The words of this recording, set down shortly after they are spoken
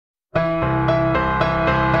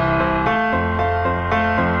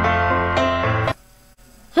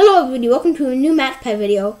everybody, welcome to a new Matt Pie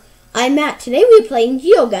video. I'm Matt. Today we're playing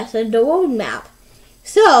GeoGuessr, the road map.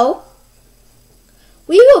 So,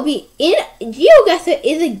 we will be in... GeoGuessr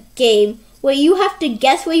is a game where you have to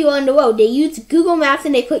guess where you are on the road. They use Google Maps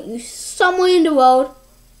and they put you somewhere in the road.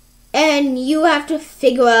 And you have to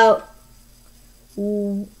figure out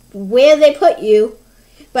where they put you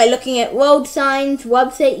by looking at road signs,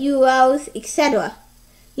 website URLs, etc.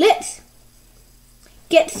 Let's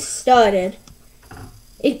get started.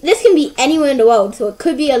 This can be anywhere in the world, so it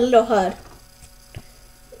could be a little hard.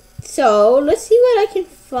 So, let's see what I can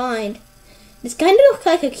find. This kind of looks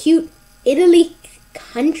like a cute Italy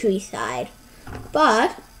countryside.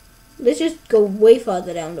 But, let's just go way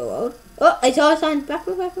farther down the road. Oh, I saw a sign. Back.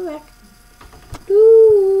 Ooh,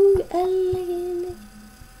 elegant.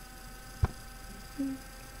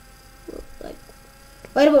 Like,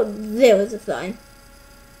 right about there was a sign.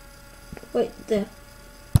 Wait, there.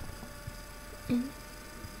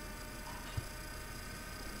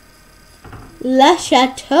 Le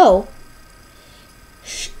Chateau.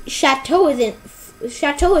 Chateau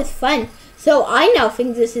is fun. So I now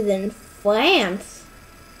think this is in France.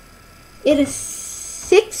 It is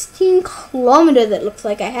 16 kilometers, it looks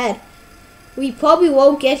like ahead. We probably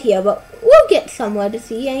won't get here, but we'll get somewhere to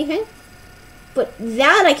see anything. But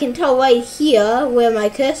that I can tell right here, where my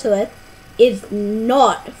cursor is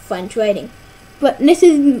not French writing. But this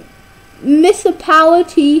is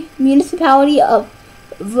municipality of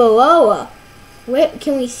Varroa. Where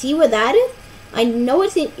can we see what that is? I know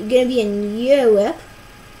it's going to be in Europe.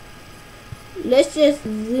 Let's just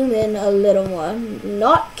zoom in a little more.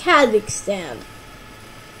 Not Kazakhstan.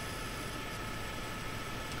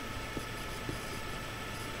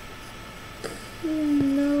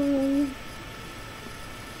 No.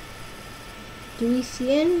 Do we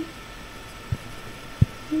see any?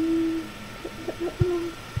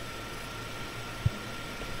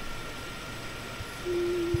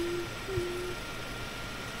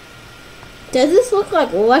 Does this look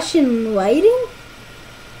like Russian writing?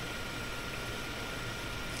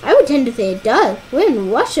 I would tend to say it does. We're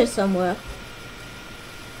in Russia somewhere.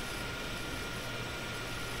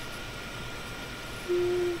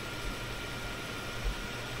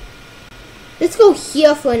 Let's go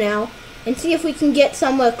here for now and see if we can get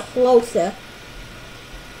somewhere closer.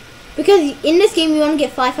 Because in this game you want to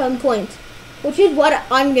get 5,000 points, which is what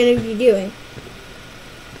I'm going to be doing.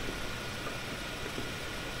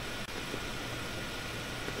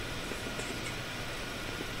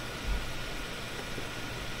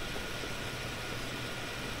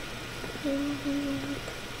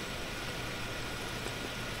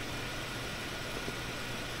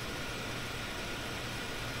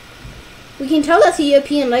 We can tell that's a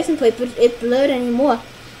European license plate, but it's blurred anymore.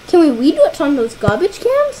 Can we read what's on those garbage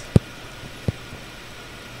cans?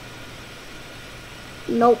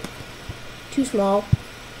 Nope. Too small.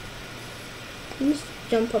 Let's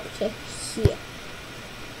jump up to here.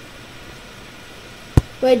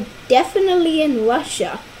 We're definitely in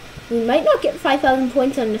Russia. We might not get 5,000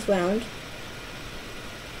 points on this round.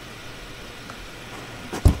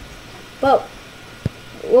 But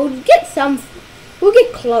we'll get some. We'll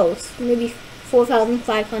get close. Maybe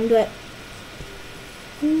 4,500.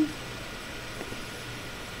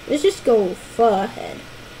 Let's just go far ahead.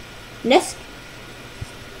 Next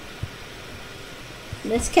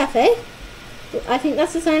cafe. I think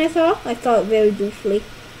that's the sign I saw. I saw it very briefly.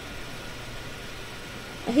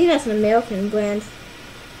 I think that's an American brand.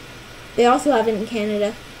 They also have it in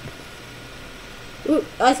Canada. Ooh,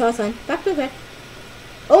 I saw a sign. Back.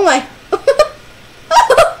 Oh my!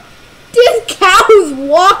 This cow's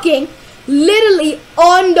walking literally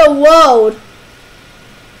on the road.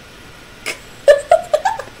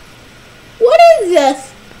 What is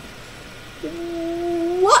this?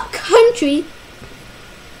 What country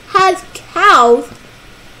has cows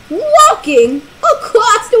walking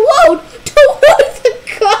across the road towards a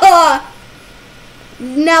car?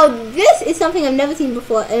 Now this is something I've never seen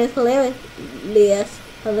before, and it's hilarious.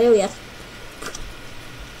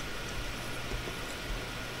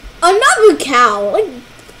 Another cow. Like,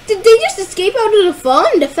 did they just escape out of the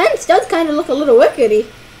farm? The fence does kind of look a little rickety.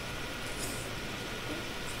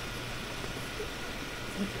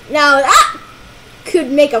 Now that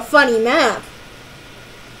could make a funny map.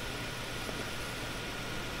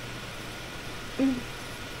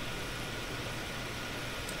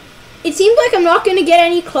 It seems like I'm not going to get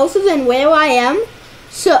any closer than where I am.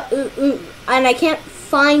 So, and I can't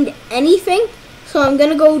find anything. So I'm going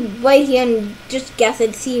to go right here and just guess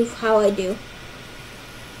and see how I do.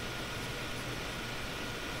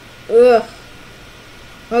 Ugh.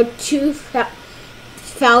 Oh,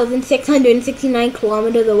 2,669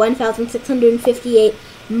 kilometers or 1,658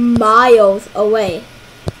 miles away.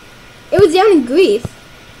 It was down in Greece.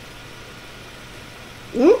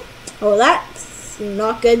 Oh, that's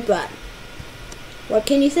not good, but what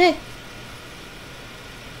can you say?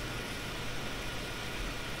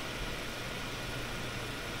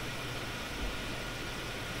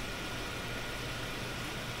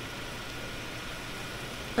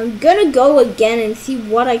 I'm gonna go again and see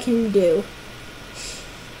what I can do.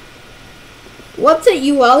 Website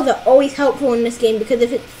URLs are always helpful in this game because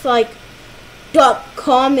if it's like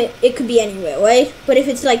 .com, it could be anywhere, right? But if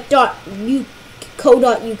it's like .co.uk,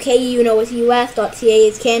 you know, it's US, .ca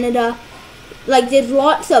is Canada. Like, there's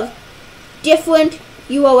lots of different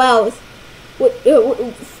URLs with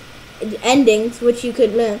endings which you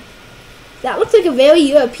could learn. That looks like a very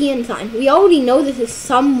European sign. We already know this is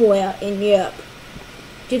somewhere in Europe.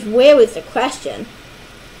 Just where is the question?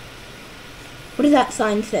 What does that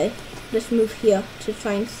sign say? Let's move here to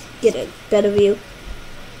try and get a better view.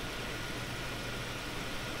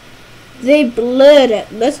 They blurred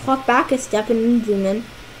it. Let's hop back a step and zoom in.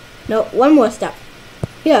 No, one more step.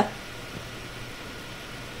 Here.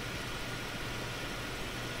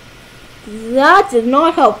 That did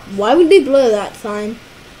not help. Why would they blur that sign?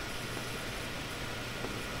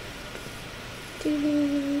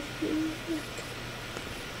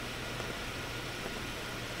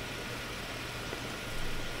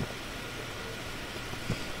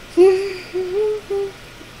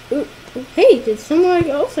 Hey, there's somewhere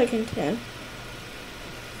else I can turn.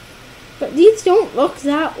 But these don't look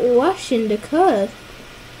that Russian to curve.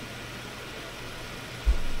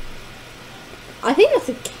 I think that's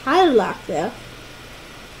a Cadillac there.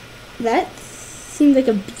 That seems like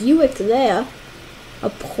a Buick there. A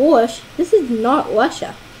Porsche. This is not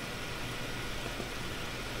Russia.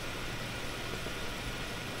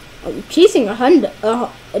 I'm chasing a Honda,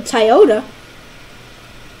 a Toyota.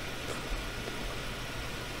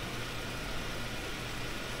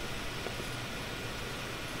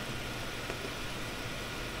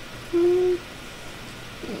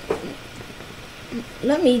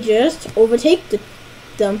 Let me just overtake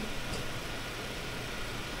them.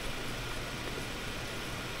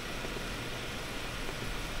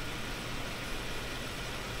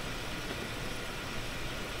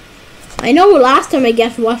 I know last time I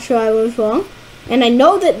guessed Russia I was wrong, and I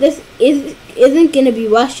know that this isn't gonna be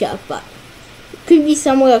Russia, but it could be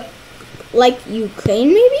somewhere like Ukraine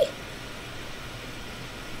maybe?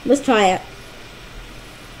 Let's try it.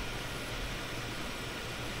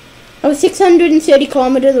 I was 630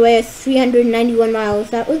 kilometers away at 391 miles.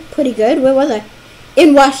 That was pretty good. Where was I?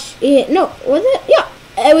 In Russia. No, was it? Yeah,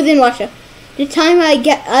 it was in Russia. The time I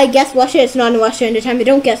guess Russia, it's not in Russia, and the time I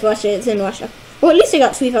don't guess Russia, it's in Russia. Well, at least I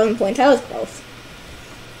got 3,000 points. I was close.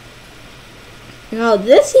 Now,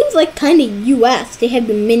 this seems like kind of US. They have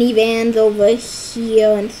the minivans over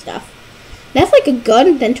here and stuff. That's like a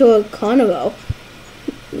gun then to a carnival.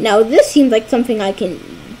 Now, this seems like something I can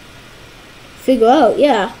figure out,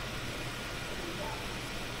 yeah.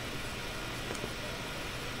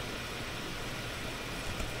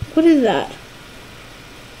 What is that?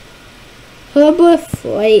 Harbor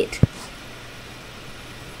Freight.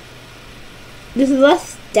 This is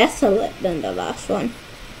less desolate than the last one.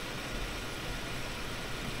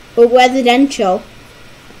 Or residential.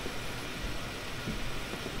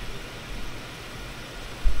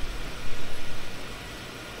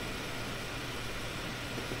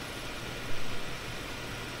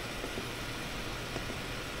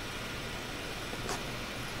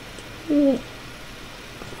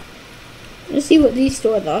 Let's see what these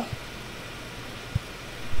stores are.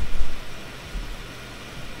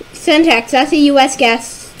 Syntax, that's a US gas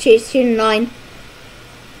station line.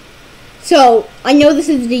 So, I know this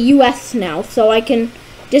is the US now, so I can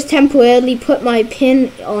just temporarily put my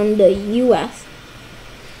pin on the US.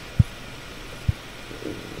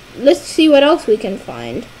 Let's see what else we can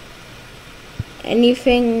find.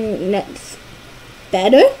 Anything that's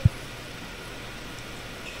better?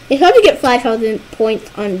 It's hard to get 5,000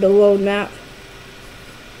 points on the road map.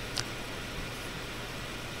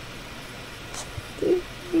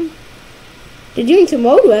 They're doing some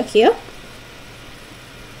road work here.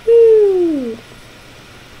 Woo.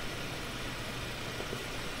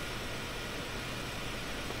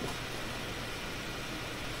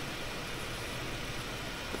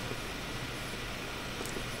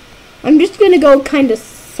 I'm just gonna go kind of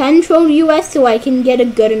central US so I can get a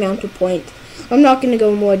good amount of points. I'm not gonna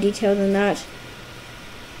go in more detail than that.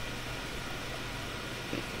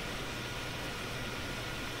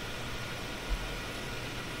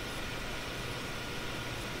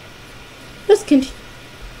 Let's continue.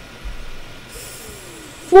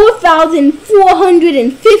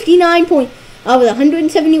 4,459 points. I was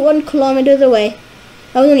 171 kilometers away.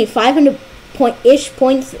 I was only 500-ish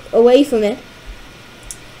points away from it.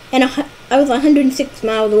 And I was 106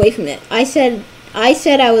 miles away from it. I said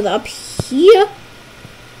I was up here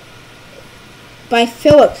by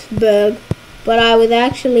Phillipsburg, but I was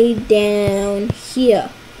actually down here.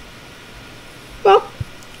 Well,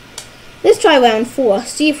 let's try round 4.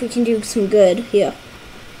 See if we can do some good here.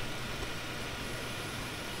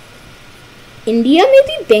 India,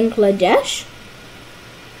 maybe Bangladesh?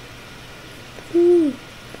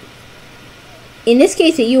 In this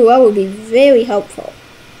case, a URL would be very helpful.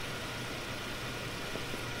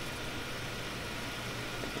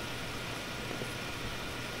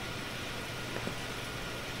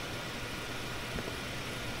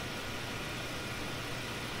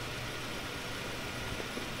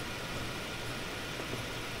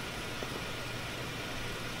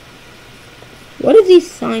 What does these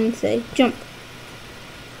signs say? Jump.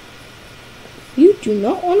 You do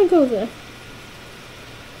not want to go there.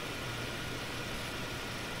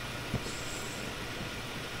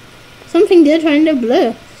 Something did turn to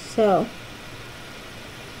blue, so.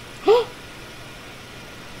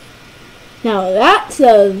 Now that's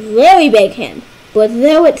a very big hint.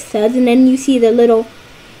 Brazil it says, and then you see the little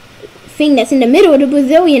thing that's in the middle of the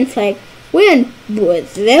Brazilian flag. We're in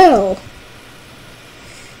Brazil.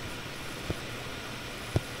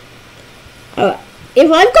 If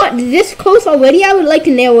I've got this close already, I would like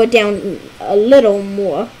to narrow it down a little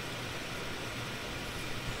more.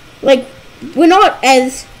 Like, we're not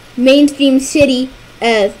as mainstream city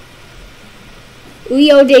as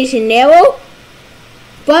Rio de Janeiro,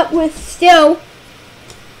 but we're still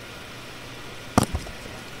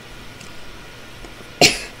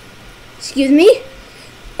excuse me,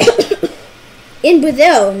 in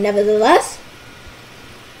Brazil, nevertheless.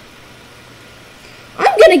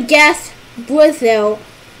 I'm gonna guess Brazil.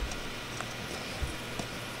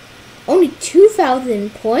 Only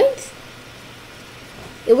 2,000 points?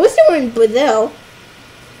 It was still in Brazil.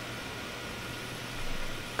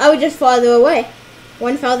 I was just farther away.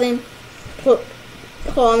 1,000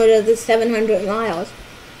 kilometers is 700 miles.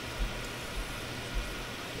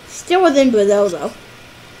 Still within Brazil though.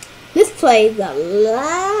 Let's play the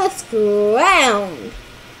last round.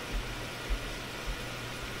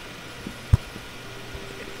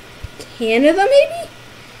 Canada, maybe?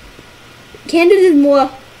 Canada is more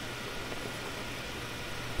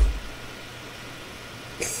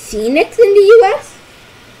scenic than the US.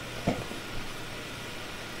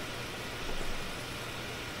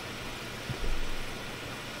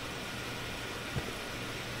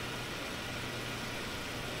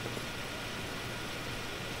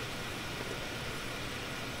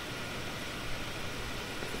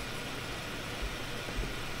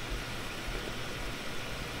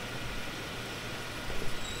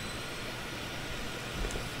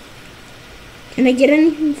 Can I get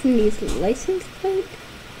anything from these license plates?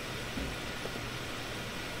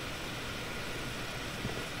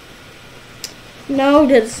 No,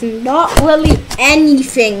 there's not really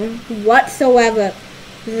anything whatsoever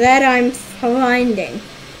that I'm finding.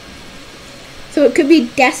 So it could be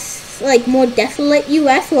like more desolate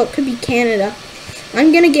US, or it could be Canada.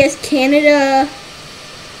 I'm gonna guess Canada.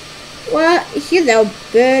 Well, here's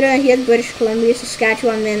Alberta, here's British Columbia,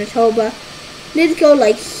 Saskatchewan, Manitoba. Let's go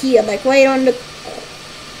like here, like right on the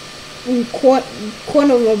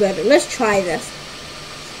corner of Alberta. Let's try this.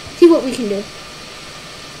 See what we can do.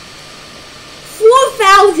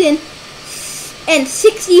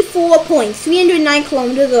 4,064 points, 309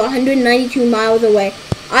 kilometers or 192 miles away.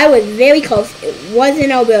 I was very close. It was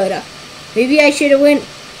in Alberta. Maybe I should have went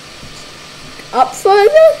up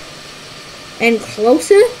further and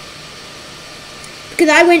closer, because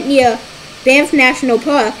I went near Banff National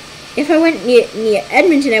Park. If I went near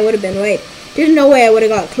Edmonton, I would have been right. There's no way I would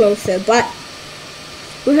have got closer, but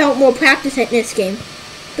without more practice in this game.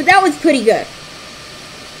 But that was pretty good.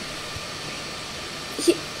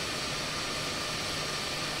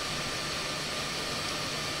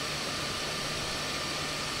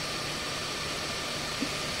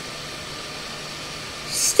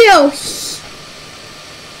 Still,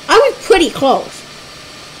 I was pretty close.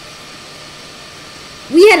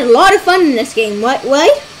 We had a lot of fun in this game,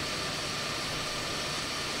 right?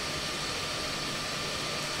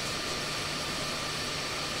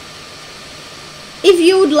 If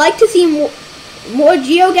you would like to see more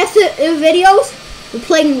GeoGuessr videos,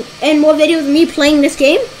 and more videos of me playing this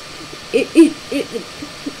game,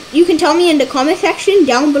 you can tell me in the comment section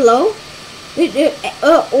down below,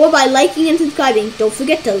 or by liking and subscribing. Don't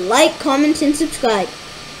forget to like, comment, and subscribe.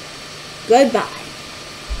 Goodbye.